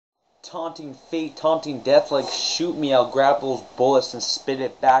taunting fate, taunting death, like shoot me, I'll grab those bullets and spit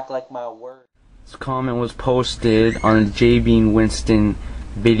it back like my word. This comment was posted on the J. Bean Winston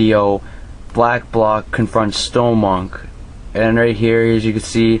video, Black Bloc confronts Stone Monk. And right here, as you can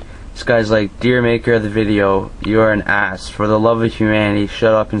see, this guy's like, "Dear maker of the video, you are an ass. For the love of humanity,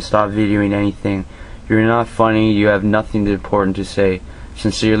 shut up and stop videoing anything. You're not funny, you have nothing important to say.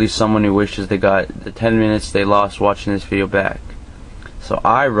 Sincerely, someone who wishes they got the 10 minutes they lost watching this video back." So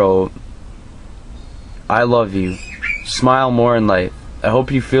I wrote, "I love you. Smile more in life. I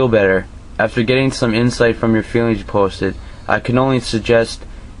hope you feel better. After getting some insight from your feelings you posted, I can only suggest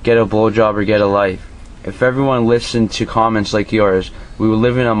get a blowjob or get a life. If everyone listened to comments like yours, we would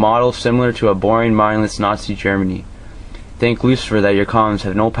live in a model similar to a boring, mindless Nazi Germany. Thank Lucifer that your comments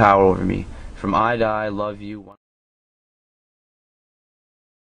have no power over me. From I to I, love you."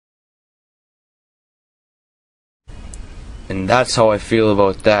 And that's how I feel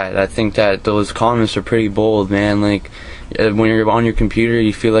about that. I think that those comments are pretty bold, man. Like, when you're on your computer,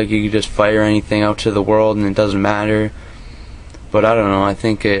 you feel like you can just fire anything out to the world and it doesn't matter. But I don't know. I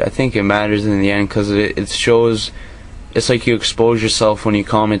think it matters in the end, because it shows. It's like you expose yourself when you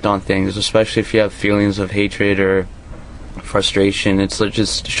comment on things, especially if you have feelings of hatred or frustration. It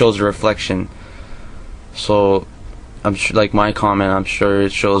just shows a reflection. So, I'm sure, like my comment, I'm sure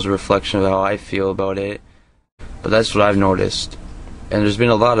it shows a reflection of how I feel about it. But that's what I've noticed. And there's been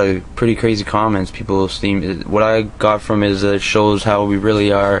a lot of pretty crazy comments. People seem, what I got from is that it shows how we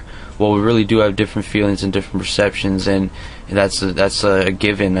really are. Well, we really do have different feelings and different perceptions, and that's a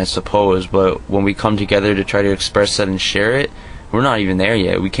given, I suppose. But when we come together to try to express that and share it, we're not even there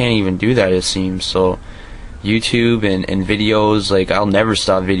yet. We can't even do that, it seems. So YouTube and videos, like, I'll never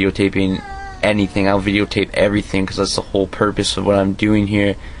stop videotaping anything. I'll videotape everything, because that's the whole purpose of what I'm doing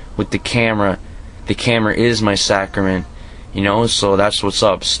here with the camera. The camera is my sacrament, you know, so that's what's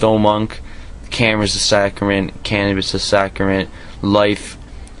up. Stone Monk, the camera's the sacrament, cannabis the sacrament, life,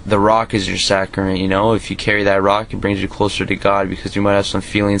 the rock is your sacrament, you know. If you carry that rock, it brings you closer to God, because you might have some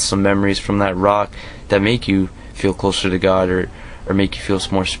feelings, some memories from that rock that make you feel closer to God, or make you feel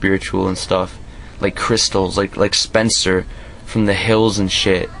more spiritual and stuff. Like crystals, like Spencer from the Hills and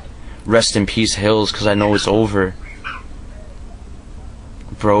shit. Rest in peace, Hills, because I know it's over.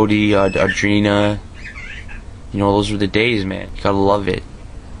 Brody, Adrena, you know, those were the days, man. You gotta love it.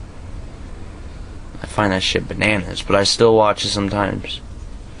 I find that shit bananas, but I still watch it sometimes.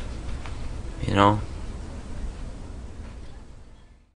 You know?